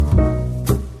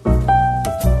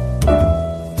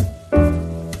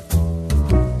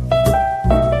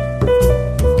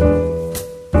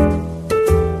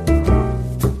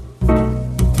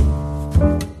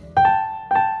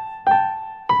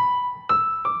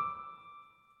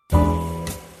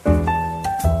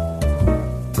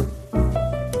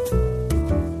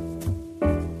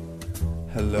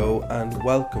and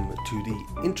welcome to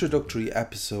the introductory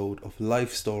episode of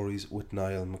Life Stories with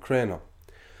Niall McCrano.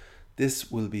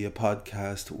 This will be a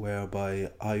podcast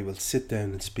whereby I will sit down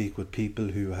and speak with people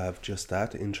who have just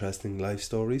that, interesting life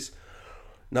stories.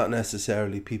 Not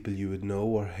necessarily people you would know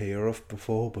or hear of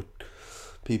before, but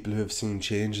people who have seen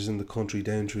changes in the country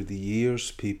down through the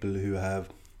years, people who have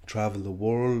travelled the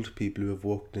world, people who have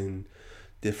worked in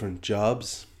different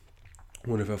jobs.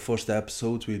 One of our first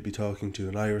episodes, we'll be talking to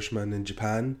an Irishman in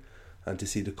Japan and to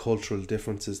see the cultural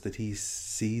differences that he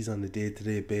sees on a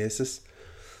day-to-day basis,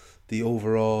 the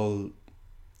overall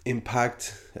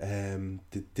impact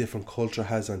the different culture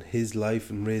has on his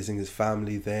life and raising his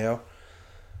family there,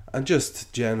 and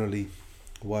just generally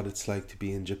what it's like to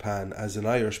be in Japan as an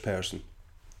Irish person.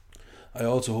 I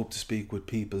also hope to speak with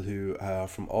people who are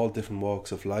from all different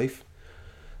walks of life.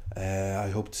 I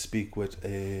hope to speak with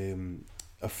a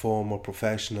former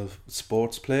professional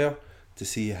sports player to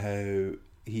see how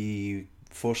he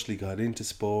firstly got into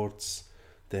sports,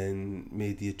 then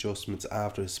made the adjustments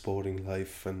after his sporting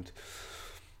life and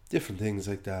different things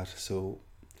like that. So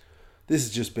this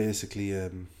is just basically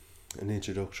an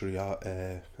introductory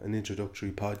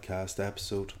podcast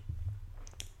episode.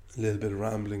 A little bit of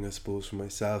rambling, I suppose, for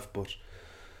myself, but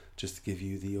just to give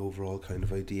you the overall kind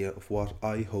of idea of what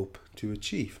I hope to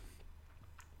achieve.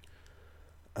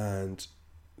 And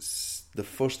the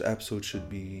first episode should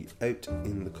be out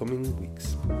in the coming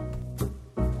weeks.